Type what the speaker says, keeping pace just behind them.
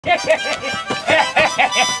Yeah,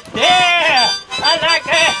 I like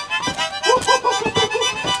that.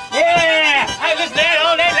 Yeah, I listen to that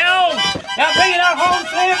all day long. Now bring it on home,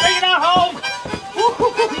 Slim. Bring it on home.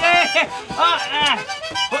 Yeah.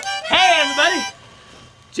 Hey, everybody.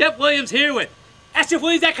 Jeff Williams here with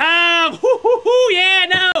AskJeffWilliams.com. Yeah,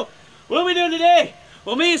 no. What are we doing today?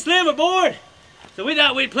 Well, me and Slim are bored, so we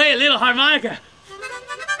thought we'd play a little harmonica.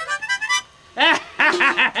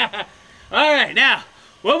 All right, now,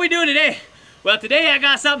 what are we doing today? Well, today I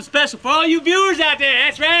got something special for all you viewers out there.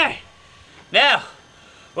 That's right. Now,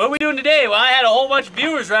 what are we doing today? Well, I had a whole bunch of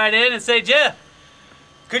viewers write in and say, Jeff,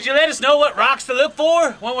 could you let us know what rocks to look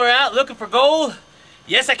for when we're out looking for gold?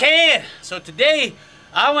 Yes, I can. So today,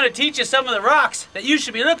 I want to teach you some of the rocks that you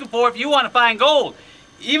should be looking for if you want to find gold.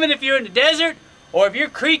 Even if you're in the desert or if you're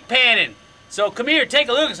creek panning. So come here, take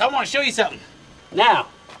a look, because I want to show you something. Now,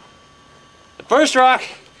 the first rock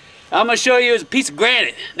I'm going to show you is a piece of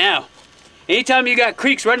granite. Now, anytime you got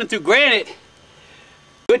creeks running through granite,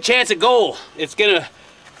 good chance of gold. It's going to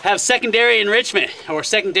have secondary enrichment or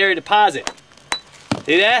secondary deposit.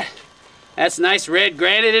 See that? That's nice red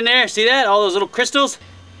granite in there. See that? All those little crystals.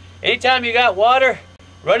 Anytime you got water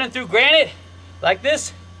running through granite like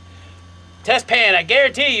this, test pan, I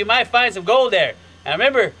guarantee you might find some gold there. Now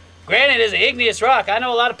remember, granite is an igneous rock. I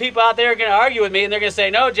know a lot of people out there are going to argue with me and they're going to say,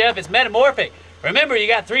 no, Jeff, it's metamorphic. Remember, you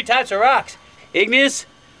got three types of rocks: igneous,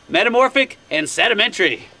 metamorphic, and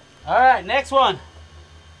sedimentary. All right, next one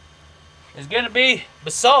is going to be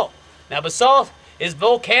basalt. Now, basalt is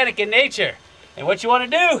volcanic in nature. And what you want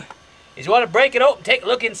to do is you want to break it open, take a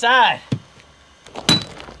look inside.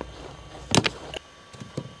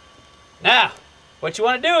 Now, what you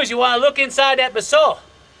want to do is you want to look inside that basalt.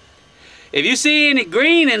 If you see any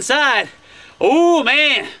green inside, oh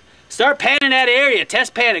man, start panning that area,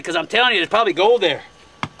 test pan it, because I'm telling you, there's probably gold there.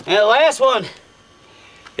 And the last one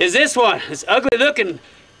is this one. It's ugly looking,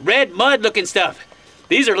 red mud looking stuff.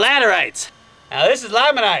 These are laterites. Now this is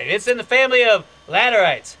limonite. It's in the family of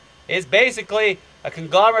laterites. It's basically a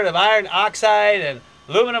conglomerate of iron oxide and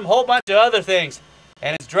aluminum, whole bunch of other things.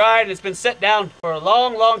 And it's dried and it's been set down for a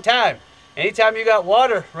long, long time. Anytime you got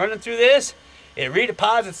water running through this, it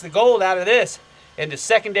redeposits the gold out of this into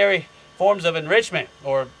secondary forms of enrichment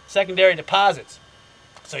or secondary deposits.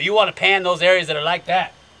 So you want to pan those areas that are like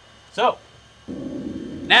that. So,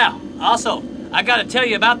 now, also, I got to tell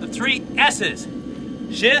you about the 3 S's.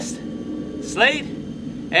 Schist, slate,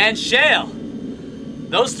 and shale.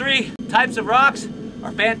 Those 3 types of rocks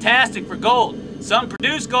are fantastic for gold. Some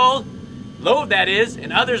produce gold, Lode that is,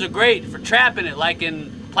 and others are great for trapping it, like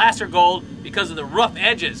in placer gold, because of the rough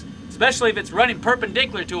edges, especially if it's running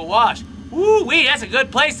perpendicular to a wash. Woo-wee, that's a good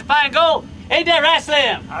place to find gold. Ain't that right,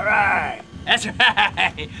 Slim? All right. That's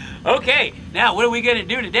right. Okay, now what are we going to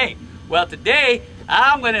do today? Well, today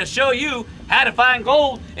I'm going to show you how to find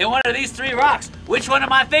gold in one of these 3 rocks. Which one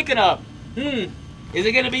am I thinking of? Is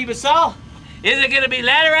it going to be basalt? Is it going to be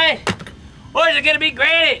laterite? Or is it going to be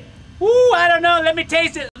granite? Woo, I don't know. Let me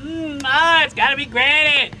taste it. It's got to be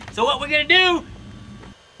granite. So what we're going to do?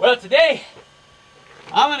 Well, today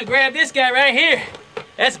I'm going to grab this guy right here.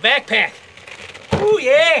 That's a backpack. Ooh,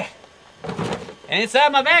 yeah. And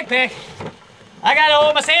inside my backpack, I got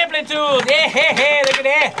all my sampling tools. Yeah, look at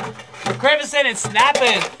that. For crevicing and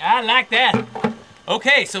snapping. I like that.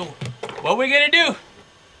 Okay, so what we're going to do,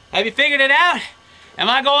 have you figured it out? Am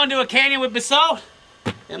I going to a canyon with basalt?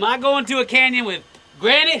 Am I going to a canyon with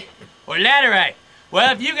granite or laterite?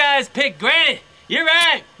 Well, if you guys pick granite, you're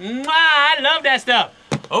right. Mwah, I love that stuff.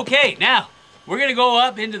 Okay, now, we're going to go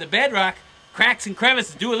up into the bedrock, cracks and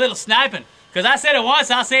crevices, do a little sniping. Because I said it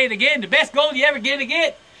once, I'll say it again. The best gold you ever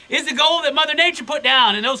get is the gold that Mother Nature put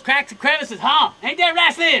down in those cracks and crevices, huh? Ain't that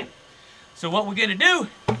right, Slim? So what we're going to do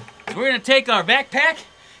is we're going to take our backpack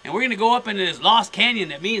and we're going to go up into this lost canyon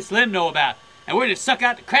that me and Slim know about. And we're going to suck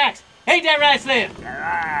out the cracks. Ain't that right, Slim? All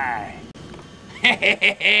right.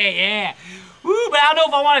 Yeah. Woo, but I don't know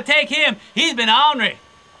if I want to take him. He's been ornery.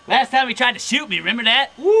 Last time he tried to shoot me, remember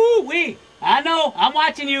that? Woo-wee. I know, I'm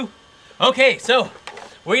watching you. Okay, so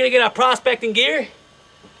we're going to get our prospecting gear,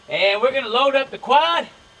 and we're going to load up the quad.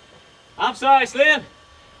 I'm sorry, Slim.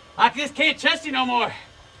 I just can't trust you no more.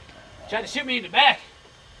 Tried to shoot me in the back.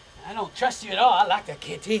 I don't trust you at all. I like that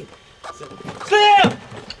canteen. So, Slim!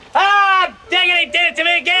 Ah, dang it, he did it to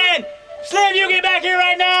me again! Slim, you get back here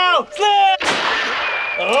right now! Slim!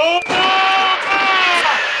 Oh!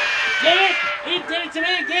 Dang it! He did it to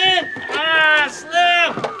me again! Ah,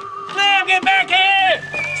 Slim! Slim, get back here!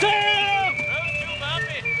 Slim! Oh, you love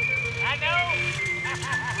me. I know.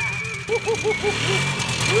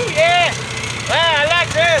 Ooh, yeah! Wow, I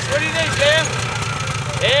like this. What do you think, Slim?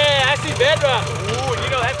 Yeah, I see bedrock. Ooh, you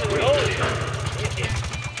know, that's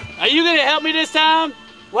you gonna help me this time?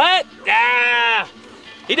 What? Ah,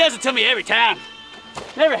 he does it to me every time.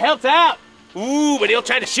 Never helps out. Ooh, but he'll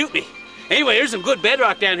try to shoot me. Anyway, there's some good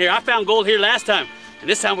bedrock down here. I found gold here last time, and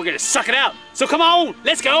this time we're gonna suck it out. So come on,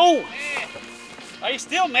 let's go. Are you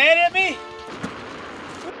still mad at me?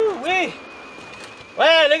 Ooh-wee.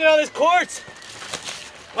 Wow, look at all this quartz.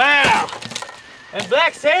 Wow. And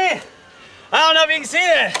black sand. I don't know if you can see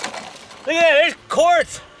that. Look at that, there's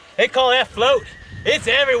quartz. They call that float. It's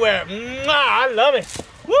everywhere. Mwah, I love it.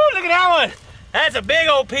 Woo, look at that one. That's a big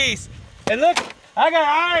old piece. And look, I got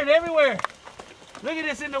iron everywhere. Look at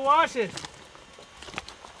this in the washes.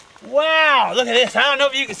 Wow, look at this. I don't know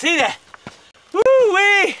if you can see that.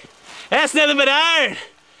 Woo-wee. That's nothing but iron.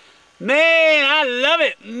 Man, I love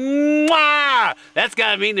it. Mwah. That's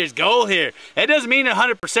gotta mean there's gold here. It doesn't mean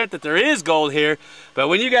 100% that there is gold here, but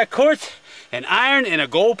when you got quartz and iron in a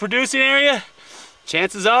gold producing area,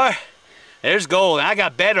 chances are there's gold. And I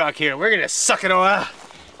got bedrock here. We're gonna suck it all out.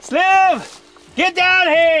 Slim, get down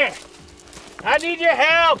here. I need your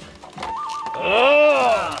help.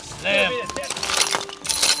 Oh, Slim.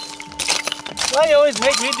 Why you always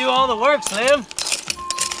make me do all the work, Slim?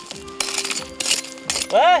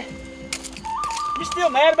 What? You still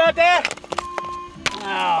mad about that?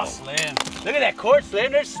 Oh, Slim. Look at that quartz,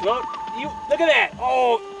 Slim. There's slow. Look at that.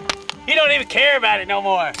 Oh, he don't even care about it no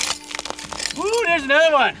more. Woo, there's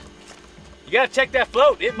another one. You gotta check that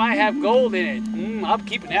float. It might have gold in it. I'm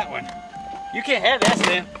keeping that one. You can't have that,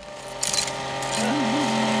 Slim.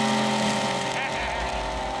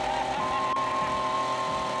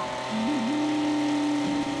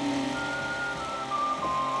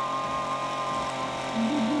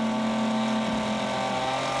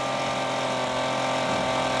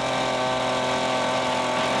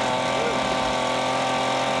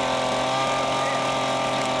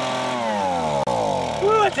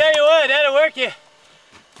 I tell you what, that'll work you.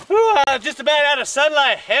 I'm just about out of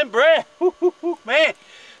sunlight and breath. Man,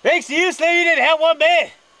 thanks to you, Slim, you didn't have one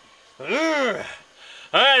bit. All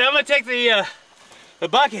right, I'm gonna take the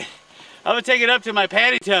bucket. I'm gonna take it up to my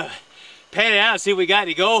paddy tub, pan it out and see if we got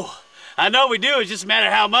any gold. I know we do, it's just a matter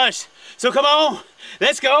of how much. So come on,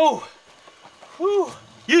 let's go. Whew.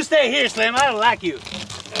 You stay here, Slim, I don't like you.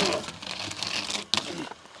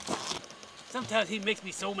 Sometimes he makes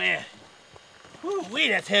me so mad. Woo-wee,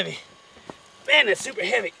 that's heavy. Man, that's super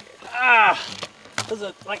heavy. Ah, those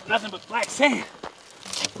are like nothing but black sand.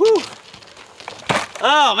 Whew.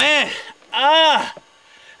 Oh, man. Ah,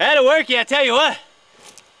 that'll work you, I tell you what.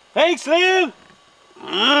 Thanks, Slim.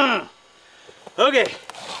 Okay,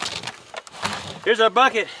 here's our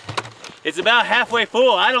bucket. It's about halfway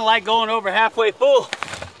full. I don't like going over halfway full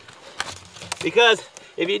because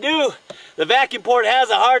if you do, the vacuum port has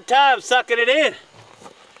a hard time sucking it in.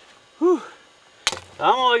 Whew.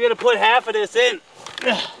 I'm only gonna put half of this in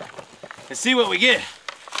and see what we get.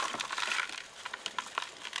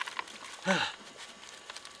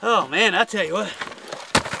 Oh man, I tell you what.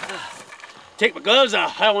 Take my gloves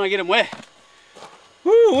off, I don't wanna get them wet.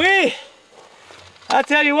 Woo-wee! I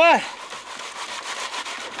tell you what.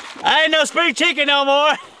 I ain't no spring chicken no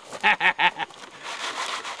more.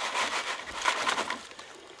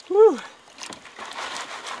 Woo.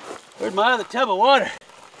 Where's my other tub of water?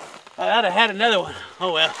 I'd have had another one.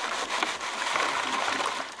 Oh well.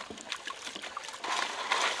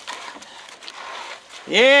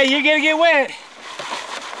 Yeah, you're gonna get wet.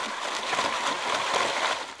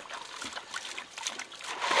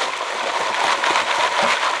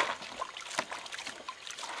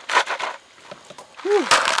 Whew.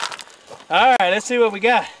 All right, let's see what we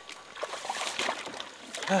got.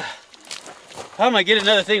 I'm gonna get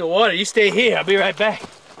another thing of water. You stay here, I'll be right back.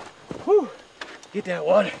 Whew. Get that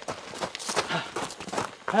water.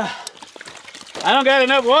 I don't got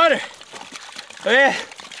enough water. Yeah.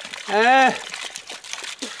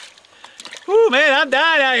 Whew, man, I'm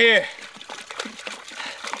dying out here.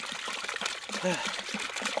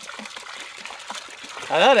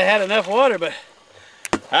 I thought I had enough water, but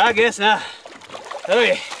I guess not.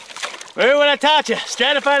 Okay, remember what I taught you?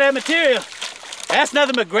 Stratify that material. That's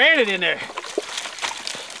nothing but granite in there.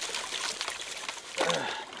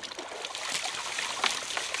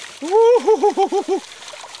 Woo-hoo-hoo-hoo-hoo.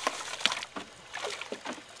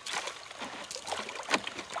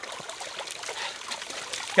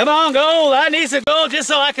 Come on, gold. I need some gold just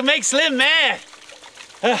so I can make Slim mad.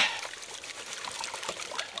 Man,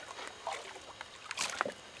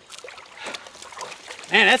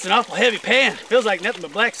 that's an awful heavy pan. Feels like nothing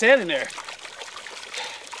but black sand in there.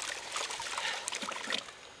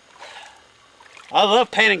 I love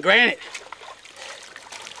panning granite.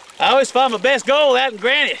 I always find my best gold out in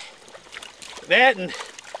granite. That and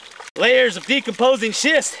layers of decomposing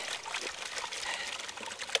schist.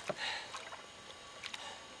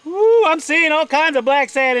 Ooh, I'm seeing all kinds of black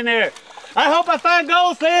sand in there. I hope I find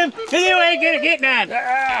gold, Slim, because you ain't gonna get none.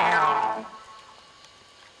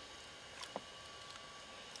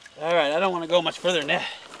 All right, I don't want to go much further than that.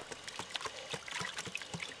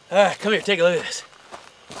 All right, come here, take a look at this.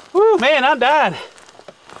 Woo, man, I'm dying.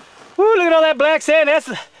 Woo, look at all that black sand.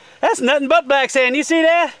 That's nothing but black sand. You see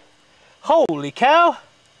that? Holy cow.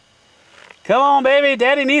 Come on, baby.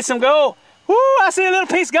 Daddy needs some gold. Woo, I see a little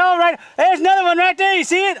piece of gold right there. There's another one right there. You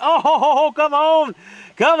see it? Oh, come on.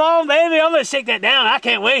 Come on, baby. I'm going to shake that down. I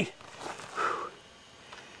can't wait.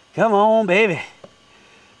 Come on, baby.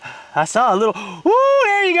 I saw a little. Woo,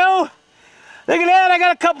 there you go. Look at that. I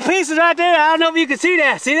got a couple pieces right there. I don't know if you can see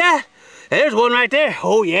that. See that? There's one right there.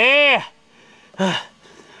 Oh, yeah. Woo,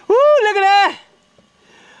 look at that.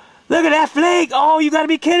 Look at that flake. Oh, you got to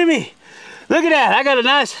be kidding me. Look at that. I got a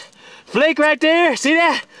nice flake right there. See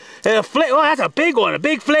that? A flake. Oh, that's a big one. A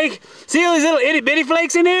big flake. See all these little itty bitty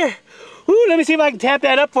flakes in there? Woo, let me see if I can tap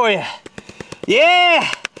that up for you. Yeah.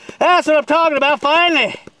 That's what I'm talking about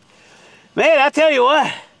finally. Man, I tell you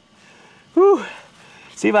what. Woo.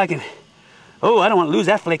 See if I can. Oh, I don't want to lose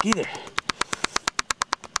that flake either.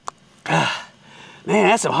 Man,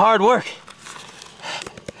 that's some hard work.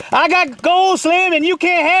 I got gold, Slim, and you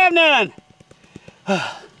can't have none.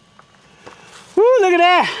 Woo, look at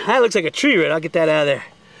that. That looks like a tree root. I'll get that out of there.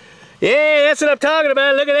 Yeah, that's what I'm talking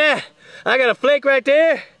about. Look at that. I got a flake right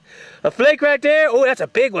there. A flake right there. Oh, that's a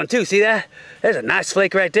big one too. See that? There's a nice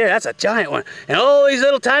flake right there. That's a giant one. And all these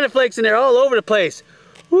little tiny flakes in there all over the place.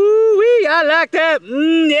 Woo-wee, I like that.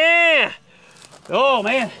 Yeah. Oh,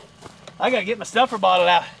 man. I got to get my stuffer bottle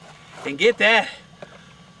out and get that.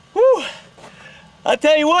 Woo. I'll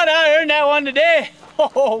tell you what, I earned that one today.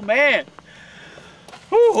 Oh, man.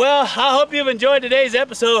 Whew, well, I hope you've enjoyed today's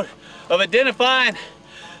episode of identifying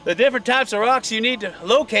the different types of rocks you need to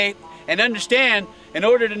locate and understand in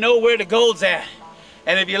order to know where the gold's at.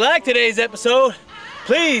 And if you like today's episode,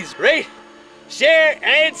 please rate, share,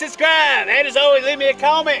 and subscribe. And as always, leave me a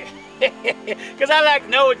comment, because I like to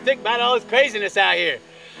know what you think about all this craziness out here.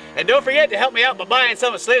 And don't forget to help me out by buying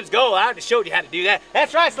some of Slim's gold. I already showed you how to do that.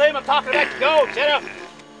 That's right, Slim, I'm talking about your gold. Shut up.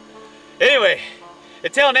 Anyway,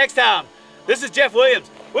 until next time, this is Jeff Williams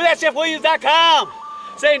with JeffWilliams.com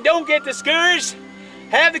saying don't get discouraged.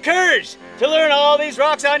 Have the courage to learn all these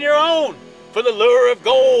rocks on your own. For the lure of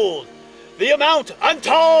gold, the amount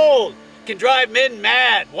untold, can drive men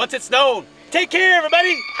mad once it's known. Take care,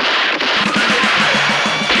 everybody.